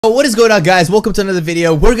What is going on, guys? Welcome to another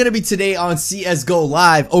video. We're gonna be today on CSGO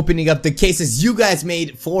Live opening up the cases you guys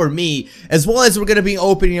made for me, as well as we're gonna be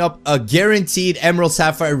opening up a guaranteed Emerald,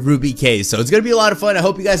 Sapphire, Ruby case. So it's gonna be a lot of fun. I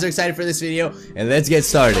hope you guys are excited for this video, and let's get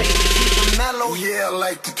started.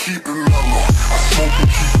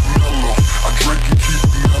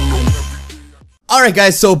 Alright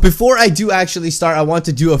guys, so before I do actually start, I want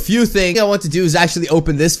to do a few things. What I want to do is actually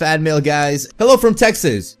open this fan mail, guys. Hello from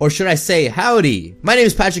Texas, or should I say howdy. My name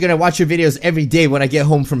is Patrick and I watch your videos every day when I get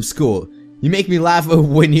home from school. You make me laugh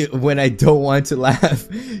when I don't want to laugh.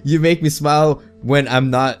 You make me smile when I'm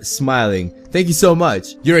not smiling. Thank you so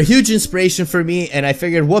much. You're a huge inspiration for me, and I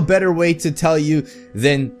figured what better way to tell you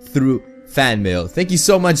than through fan mail. Thank you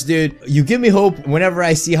so much, dude. You give me hope whenever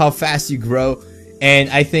I see how fast you grow.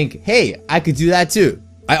 And I think, hey, I could do that too.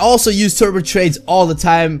 I also use turbo trades all the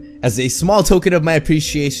time as a small token of my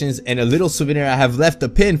appreciations and a little souvenir. I have left a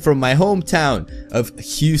pin from my hometown of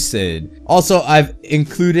Houston. Also, I've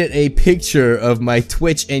included a picture of my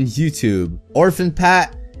Twitch and YouTube. Orphan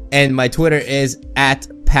Pat, and my Twitter is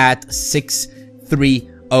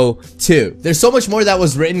 @Pat6302. There's so much more that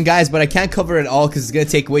was written, guys, but I can't cover it all because it's gonna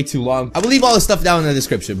take way too long. I will leave all the stuff down in the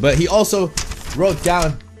description, but he also wrote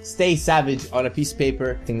down "Stay Savage" on a piece of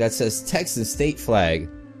paper. I think that says Texas state flag,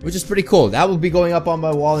 which is pretty cool. That will be going up on my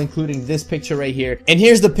wall, including this picture right here. And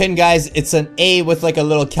here's the pin, guys. It's an A with like a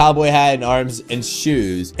little cowboy hat and arms and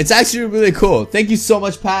shoes. It's actually really cool. Thank you so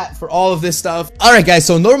much, Pat, for all of this stuff. Alright guys,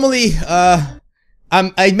 so normally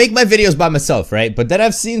I make my videos by myself, right? But then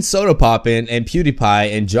I've seen Sodapoppin and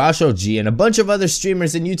PewDiePie and Josh OG and a bunch of other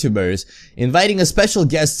streamers and YouTubers inviting a special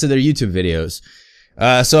guest to their YouTube videos.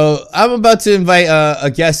 So I'm about to invite a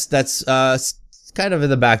guest that's kind of in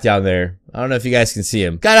the back down there. I don't know if you guys can see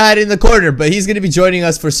him. Gotta hide in the corner, but he's gonna be joining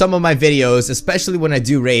us for some of my videos, especially when I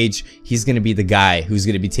do rage. He's gonna be the guy who's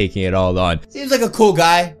gonna be taking it all on. Seems like a cool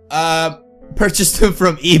guy. Purchased him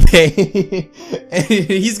from eBay. And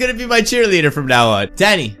he's gonna be my cheerleader from now on.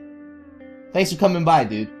 Danny, thanks for coming by,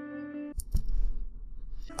 dude.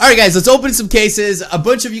 Alright guys, let's open some cases. A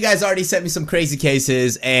bunch of you guys already sent me some crazy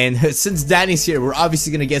cases, and since Danny's here, we're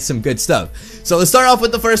obviously gonna get some good stuff. So let's start off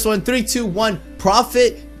with the first one. 3, 2, 1.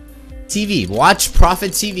 Profit TV. Watch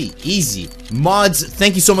Profit TV. Easy. Mods,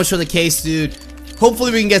 thank you so much for the case, dude.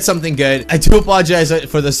 Hopefully we can get something good. I do apologize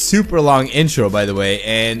for the super long intro, by the way.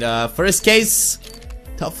 And first case,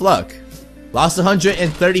 tough luck. Lost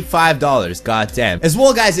 $135, goddamn. As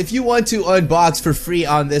well, guys, if you want to unbox for free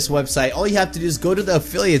on this website, all you have to do is go to the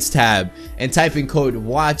affiliates tab and type in code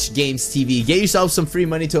WatchGamesTV. Get yourself some free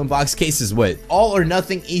money to unbox cases with. All or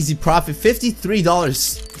nothing, easy profit,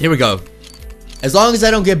 $53. Here we go. As long as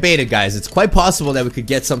I don't get baited, guys, it's quite possible that we could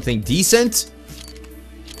get something decent.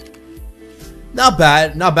 Not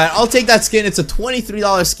bad, not bad. I'll take that skin. It's a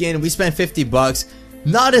 $23 skin. We spent 50 bucks.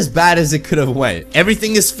 Not as bad as it could have went.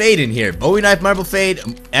 Everything is fade in here. Bowie knife, marble fade,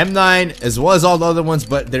 M9, as well as all the other ones.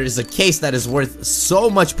 But there is a case that is worth so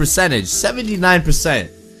much percentage, 79%,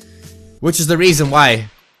 which is the reason why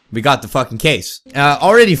we got the fucking case.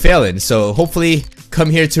 Already failing, so hopefully come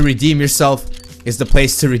here to redeem yourself is the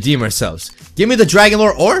place to redeem ourselves. Give me the dragon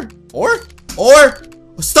lore, or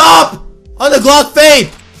stop on the Glock fade.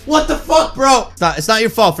 What the fuck, bro? It's not your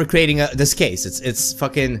fault for creating this case. It's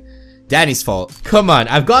fucking Danny's fault. Come on,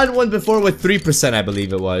 I've gotten one before with 3%, I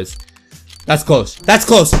believe it was. That's close. That's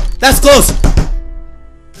close. That's close.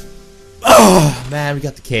 Oh, man, we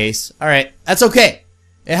got the case. Alright, that's okay.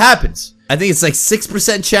 It happens. I think it's like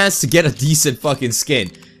 6% chance to get a decent fucking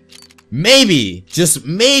skin. Maybe, just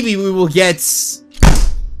maybe we will get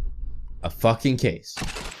a fucking case.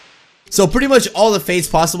 So pretty much all the fates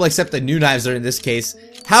possible except the new knives are in this case.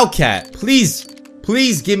 Howcat, please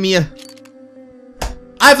give me a...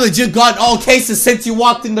 I've legit gotten all cases since you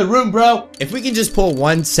walked in the room, bro. If we can just pull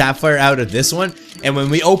one Sapphire out of this one, and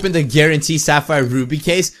when we open the guarantee Sapphire Ruby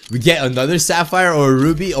case, we get another Sapphire or a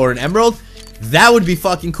Ruby or an Emerald, that would be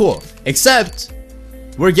fucking cool. Except,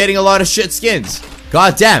 we're getting a lot of shit skins.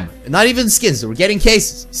 God damn. Not even skins, we're getting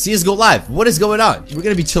cases. CSGO Live. What is going on? We're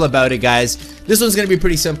gonna be chill about it, guys. This one's gonna be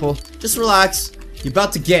pretty simple. Just relax. You're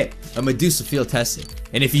about to get a Medusa field testing.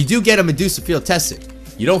 And if you do get a Medusa field testing,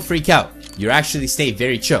 you don't freak out. You actually stay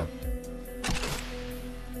very chill.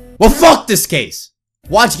 Well, fuck this case.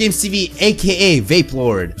 WatchGamesTV, aka Vape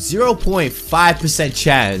Lord. 0.5%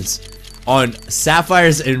 chance on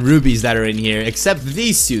Sapphires and Rubies that are in here, except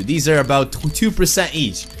these two. These are about 2%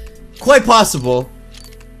 each. Quite possible,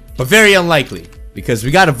 but very unlikely, because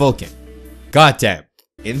we got a Vulcan. Goddamn.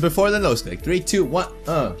 In before the nose click. 3, 2,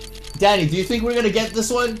 1. Danny, do you think we're gonna get this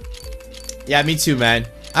one? Yeah, me too, man.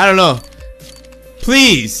 I don't know.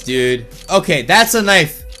 Please, dude. Okay, that's a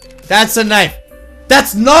knife. That's a knife.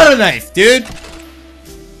 That's not a knife, dude.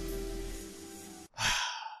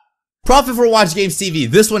 Profit for WatchGamesTV.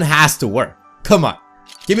 This one has to work. Come on.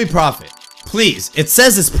 Give me profit. Please. It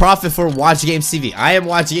says it's profit for WatchGamesTV. I am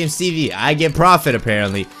WatchGamesTV. I get profit,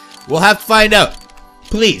 apparently. We'll have to find out.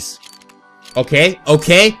 Please. Okay.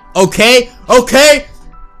 Okay. Okay. Okay.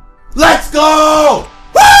 Let's go!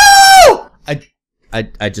 Woo!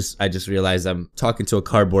 I just realized I'm talking to a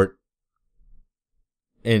cardboard.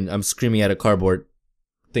 And I'm screaming at a cardboard.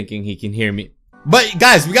 Thinking he can hear me. But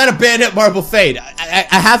guys, we got a Bandit Marble Fade.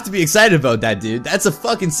 I have to be excited about that, dude. That's a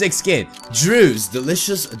fucking sick skin. Drew's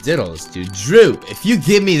Delicious Diddles, dude. Drew, if you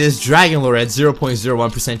give me this Dragon Lore at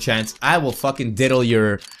 0.01% chance, I will fucking diddle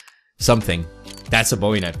your something. That's a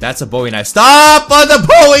Bowie knife. That's a Bowie knife. Stop on the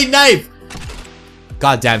Bowie knife!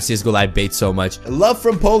 Goddamn, CSGO Live bait so much. Love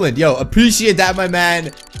from Poland. Yo, appreciate that, my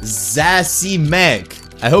man.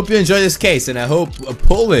 Zasimek. I hope you enjoy this case, and I hope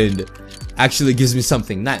Poland actually gives me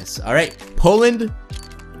something nice. Alright, Poland.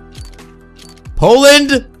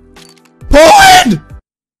 Poland! Poland!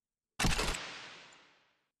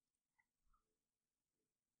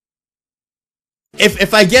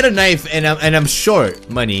 If I get a knife and I'm short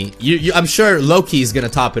money, I'm sure Loki is gonna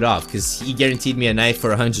top it off because he guaranteed me a knife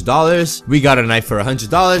for $100. We got a knife for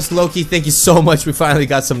 $100. Loki, thank you so much. We finally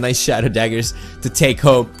got some nice shadow daggers to take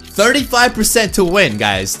home. 35% to win,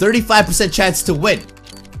 guys. 35% chance to win.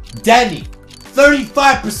 Danny,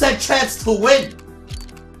 35% chance to win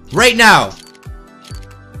right now.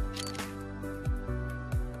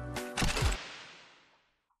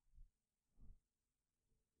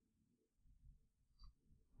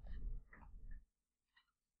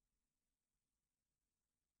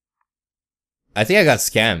 I think I got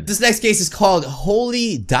scammed. This next case is called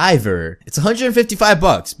Holy Diver. It's 155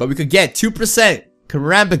 bucks, but we could get 2%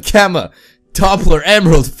 Karamba Gamma Doppler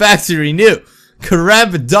Emerald Factory New.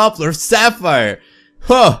 Karamba Doppler Sapphire.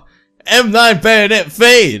 Huh. M9 Bayonet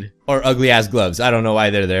Fade. Or ugly ass gloves. I don't know why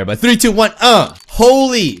they're there, but 3, 2, 1,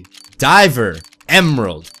 Holy Diver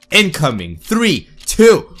Emerald. Incoming. 3,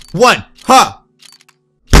 2, 1, huh.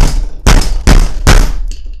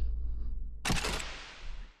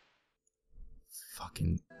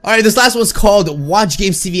 Alright, this last one's called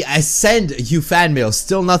WatchGamesTV. I send you fan mail.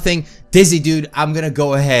 Still nothing. Dizzy, dude, I'm gonna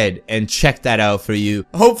go ahead and check that out for you.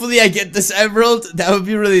 Hopefully I get this emerald. That would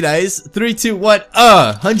be really nice. 3, 2, 1,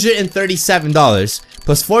 $137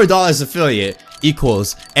 plus $4 affiliate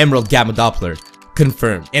equals Emerald Gamma Doppler.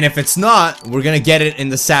 Confirmed. And if it's not, we're gonna get it in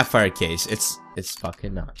the Sapphire case. It's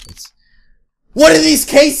fucking not. What are these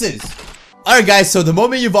cases? Alright guys, so the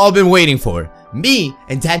moment you've all been waiting for. Me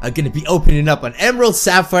and Dad are gonna be opening up an Emerald,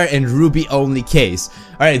 Sapphire, and Ruby only case.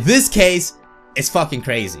 Alright, this case is fucking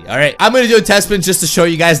crazy. Alright, I'm gonna do a test spin just to show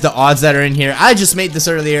you guys the odds that are in here. I just made this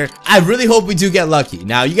earlier. I really hope we do get lucky.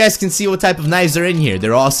 Now, you guys can see what type of knives are in here.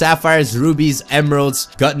 They're all Sapphires, Rubies, Emeralds,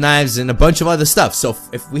 gut knives, and a bunch of other stuff. So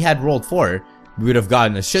if we had rolled 4, we would have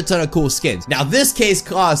gotten a shit ton of cool skins. Now, this case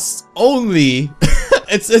costs only...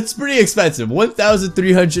 It's pretty expensive,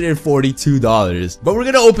 $1,342. But we're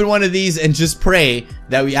gonna open one of these and just pray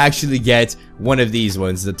that we actually get one of these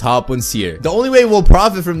ones, the top ones here. The only way we'll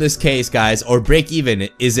profit from this case, guys, or break even,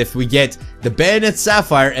 is if we get the Bayonet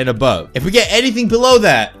Sapphire and above. If we get anything below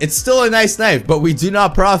that, it's still a nice knife, but we do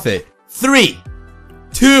not profit. 3,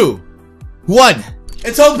 2, 1.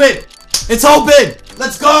 It's open! It's open!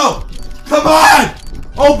 Let's go! Come on!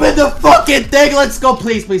 Open the fucking thing! Let's go!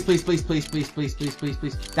 Please, please, please, please, please, please, please, please, please,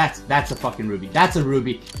 please. That's a fucking ruby. That's a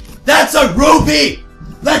ruby. That's a ruby!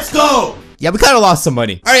 Let's go! Yeah, we kind of lost some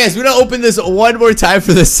money. Alright guys, we're gonna open this one more time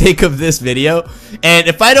for the sake of this video. And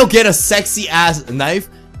if I don't get a sexy ass knife,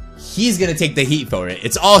 he's gonna take the heat for it.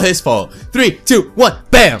 It's all his fault. 3, 2, 1,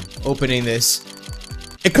 bam! Opening this.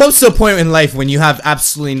 It comes to a point in life when you have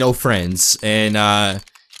absolutely no friends. And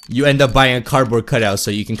you end up buying a cardboard cutout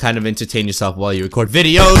so you can kind of entertain yourself while you record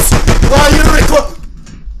videos. While you record.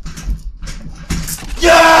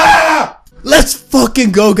 Yeah! Let's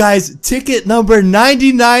fucking go, guys. Ticket number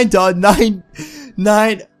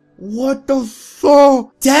 99.99. What the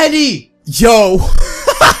fuck? Daddy! Yo!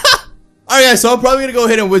 Alright guys, so I'm probably gonna go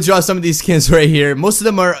ahead and withdraw some of these skins right here. Most of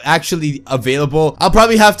them are actually available. I'll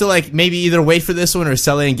probably have to like maybe either wait for this one or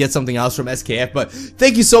sell it and get something else from SKF. But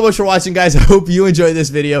thank you so much for watching, guys. I hope you enjoyed this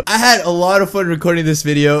video. I had a lot of fun recording this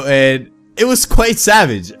video and it was quite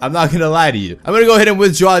savage. I'm not gonna lie to you. I'm gonna go ahead and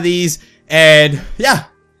withdraw these and yeah.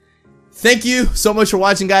 Thank you so much for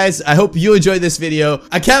watching, guys. I hope you enjoyed this video.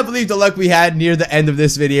 I can't believe the luck we had near the end of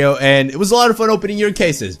this video, and it was a lot of fun opening your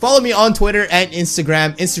cases. Follow me on Twitter and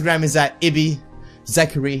Instagram. Instagram is at Ibby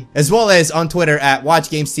Zachary, as well as on Twitter at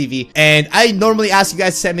WatchGamesTV. And I normally ask you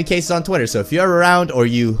guys to send me cases on Twitter, so if you're around or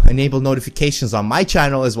you enable notifications on my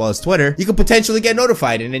channel as well as Twitter, you could potentially get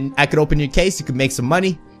notified, and then I could open your case, you could make some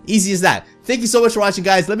money. Easy as that. Thank you so much for watching,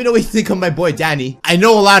 guys. Let me know what you think of my boy Danny. I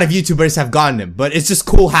know a lot of YouTubers have gotten him, but it's just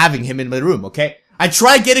cool having him in my room, okay? I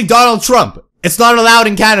tried getting Donald Trump. It's not allowed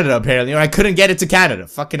in Canada, apparently, or I couldn't get it to Canada.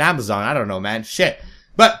 Fucking Amazon. I don't know, man. Shit.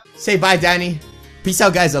 But, say bye, Danny. Peace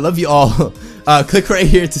out, guys. I love you all. Click right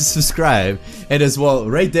here to subscribe. And as well,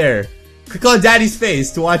 right there, click on Danny's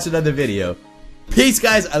face to watch another video. Peace,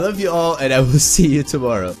 guys. I love you all, and I will see you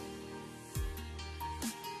tomorrow.